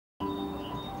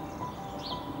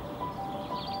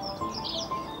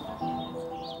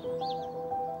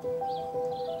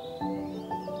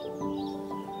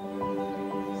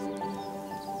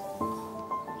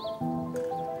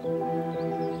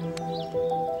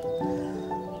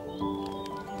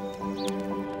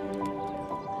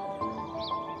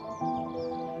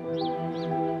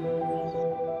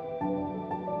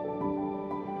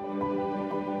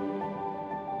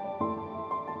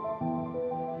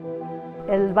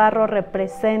el barro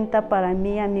representa para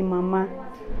mí a mi mamá,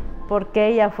 porque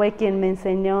ella fue quien me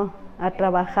enseñó a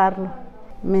trabajarlo.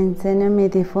 Me enseñó mi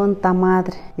difunta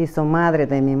madre, y su madre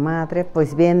de mi madre,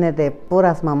 pues viene de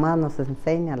puras mamás, nos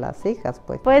enseña a las hijas,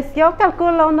 pues. Pues yo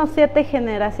calculo unos 7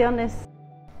 generaciones.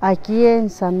 Aquí en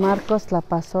San Marcos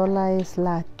Tlapazola es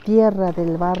la tierra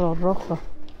del barro rojo.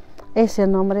 Ese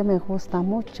nombre me gusta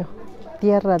mucho,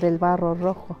 tierra del barro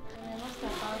rojo.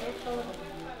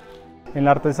 En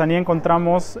la artesanía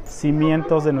encontramos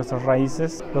cimientos de nuestras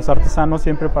raíces. Los artesanos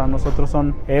siempre para nosotros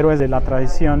son héroes de la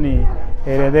tradición y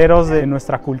herederos de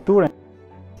nuestra cultura.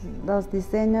 Los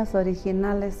diseños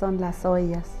originales son las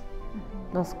ollas,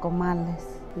 los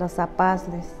comales, los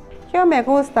zapazles. Yo me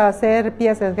gusta hacer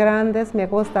piezas grandes, me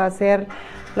gusta hacer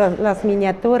las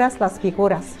miniaturas, las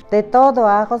figuras. De todo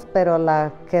hago, pero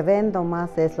la que vendo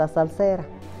más es la salsera.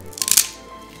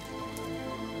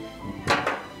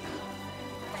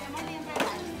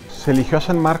 Se eligió a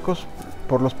San Marcos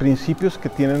por los principios que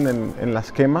tienen en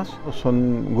las quemas.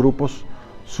 Son grupos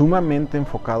sumamente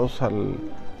enfocados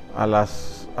a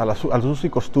los usos y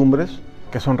costumbres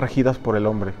que son regidas por el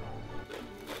hombre.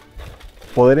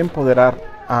 Poder empoderar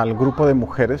al grupo de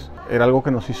mujeres era algo que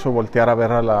nos hizo voltear a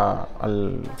ver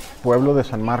al pueblo de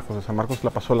San Marcos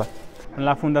Tlapazola. En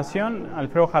la Fundación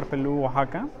Alfredo Harpelú,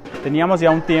 Oaxaca, teníamos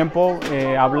ya un tiempo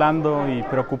hablando y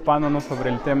preocupándonos sobre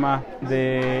el tema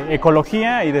de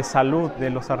ecología y de salud de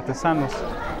los artesanos.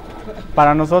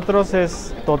 Para nosotros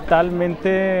es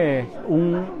totalmente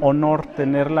un honor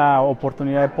tener la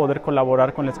oportunidad de poder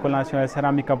colaborar con la Escuela Nacional de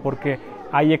Cerámica porque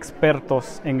hay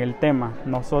expertos en el tema.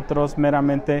 Nosotros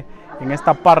meramente en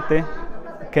esta parte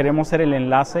queremos ser el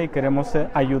enlace y queremos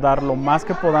ayudar lo más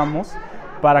que podamos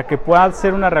para que pueda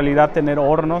ser una realidad tener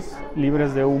hornos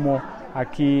libres de humo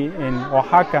aquí en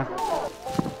Oaxaca.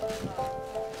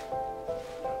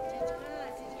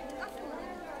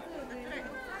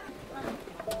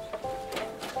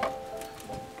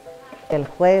 El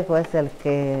fuego es el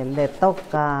que le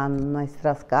toca a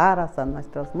nuestras caras, a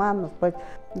nuestras manos, pues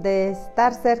de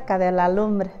estar cerca de la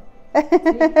lumbre.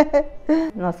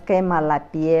 Nos quema la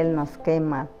piel, nos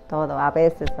quema todo, a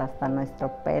veces hasta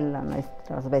nuestro pelo,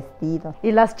 nuestros vestidos.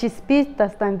 Y las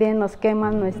chispitas también nos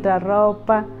queman nuestra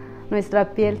ropa, nuestra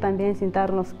piel también sin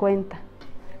darnos cuenta.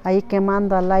 Ahí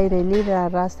quemando al aire libre, a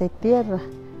ras de tierra,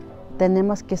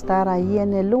 tenemos que estar ahí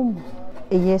en el humo.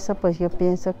 Y eso pues yo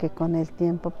pienso que con el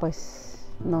tiempo pues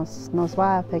nos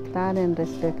va a afectar en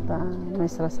respecto a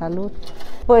nuestra salud.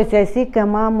 Pues así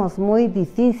quemamos muy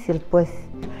difícil, pues.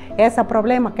 Ese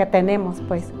problema que tenemos,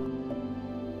 pues.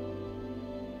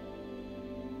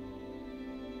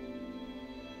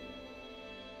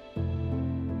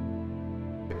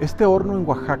 Este horno en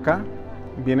Oaxaca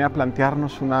viene a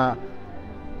plantearnos una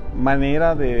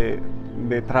manera de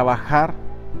trabajar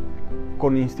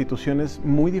con instituciones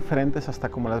muy diferentes hasta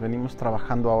como las venimos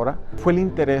trabajando ahora. Fue el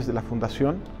interés de la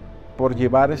Fundación por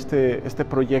llevar este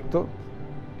proyecto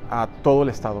a todo el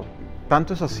estado.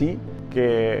 Tanto es así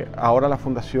que ahora la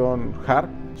Fundación HARP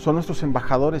son nuestros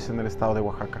embajadores en el estado de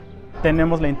Oaxaca.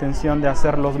 Tenemos la intención de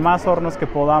hacer los más hornos que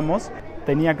podamos.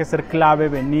 Tenía que ser clave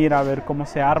venir a ver cómo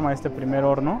se arma este primer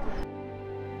horno.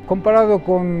 Comparado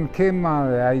con quema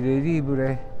de aire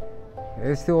libre,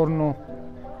 este horno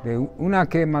de una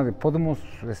quema podemos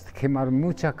quemar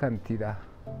mucha cantidad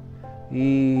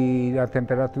y la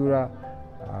temperatura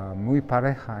muy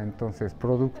pareja, entonces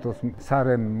productos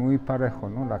salen muy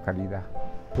parejos, ¿no? La calidad.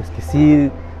 Pues que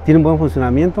sí tiene un buen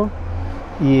funcionamiento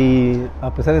y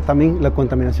a pesar de también la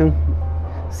contaminación,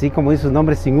 sí, como dice su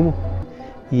nombre, sin humo,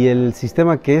 y el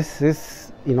sistema que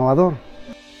es innovador.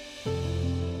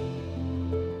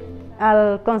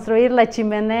 Al construir la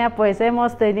chimenea pues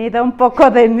hemos tenido un poco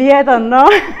de miedo, ¿no?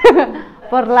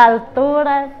 Por la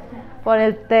altura, por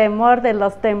el temor de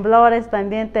los temblores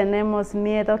también tenemos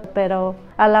miedo, pero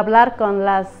al hablar con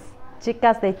las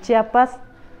chicas de Chiapas,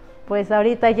 pues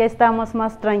ahorita ya estamos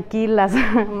más tranquilas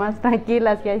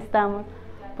ya estamos,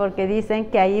 porque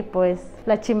dicen que ahí pues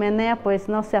la chimenea pues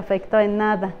no se afectó en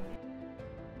nada.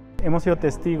 Hemos sido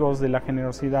testigos de la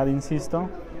generosidad, insisto,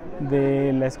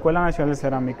 de la Escuela Nacional de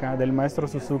Cerámica, del maestro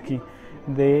Suzuki,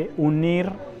 de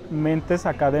unir mentes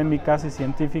académicas y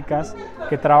científicas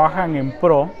que trabajan en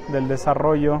pro del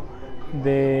desarrollo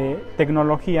de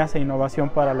tecnologías e innovación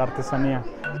para la artesanía.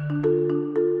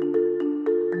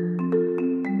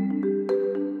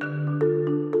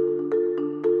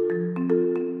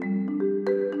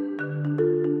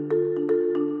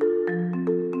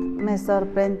 Me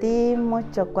sorprendí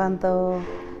mucho cuando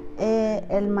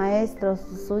el maestro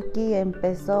Suzuki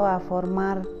empezó a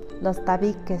formar los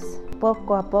tabiques.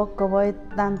 Poco a poco voy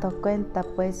dando cuenta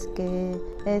pues que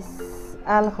es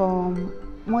algo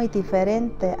muy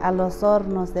diferente a los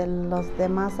hornos de los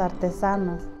demás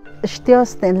artesanos.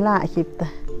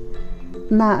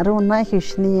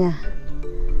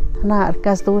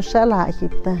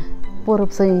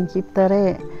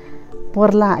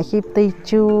 Por la Egipta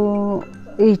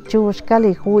y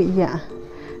chushkali huya,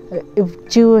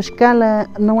 chushkala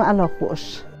no a los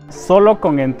ojos. Solo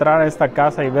con entrar a esta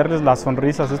casa y verles las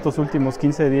sonrisas estos últimos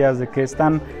 15 días de que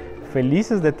están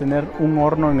felices de tener un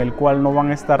horno en el cual no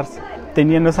van a estar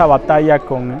teniendo esa batalla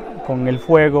con el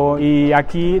fuego. Y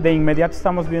aquí de inmediato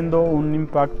estamos viendo un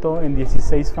impacto en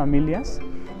 16 familias.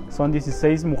 Son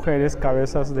 16 mujeres,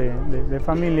 cabezas de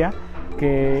familia,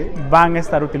 que van a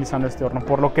estar utilizando este horno.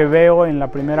 Por lo que veo en la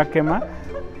primera quema,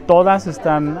 todas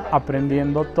están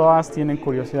aprendiendo, todas tienen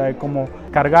curiosidad de cómo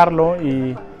cargarlo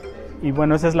y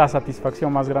bueno, esa es la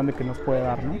satisfacción más grande que nos puede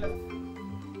dar, ¿no?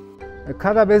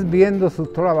 Cada vez viendo su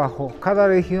trabajo, cada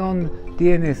región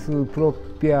tiene su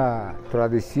propia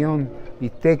tradición y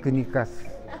técnicas.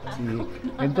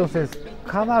 Y entonces,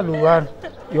 cada lugar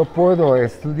yo puedo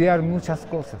estudiar muchas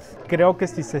cosas. Creo que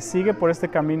si se sigue por este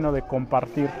camino de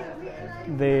compartir,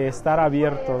 de estar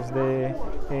abiertos,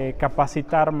 de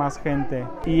capacitar más gente,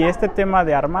 y este tema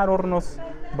de armar hornos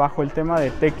bajo el tema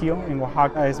de tequio en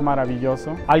Oaxaca es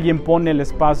maravilloso. Alguien pone el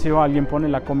espacio, alguien pone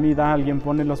la comida, alguien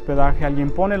pone el hospedaje, alguien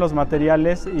pone los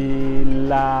materiales y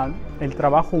el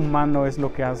trabajo humano es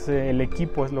lo que hace, el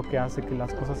equipo es lo que hace que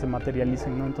las cosas se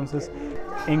materialicen, ¿no? Entonces,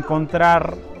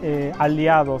 encontrar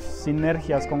aliados,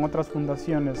 sinergias con otras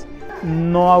fundaciones,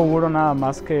 no auguro nada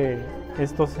más que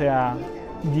esto sea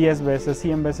 10 veces,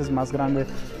 100 veces más grande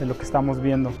de lo que estamos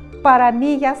viendo. Para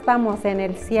mí ya estamos en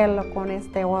el cielo con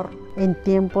este horno. En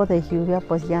tiempo de lluvia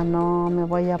pues ya no me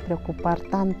voy a preocupar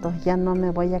tanto, ya no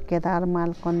me voy a quedar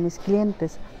mal con mis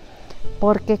clientes,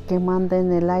 porque quemando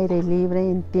en el aire libre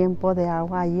en tiempo de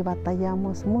agua ahí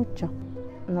batallamos mucho.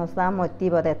 Nos da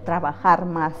motivo de trabajar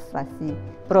más así,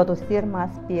 producir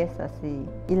más piezas.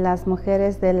 Y las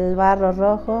mujeres del barro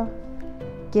rojo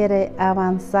quieren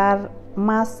avanzar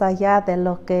más allá de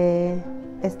lo que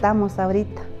estamos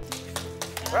ahorita.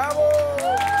 ¡Bravo!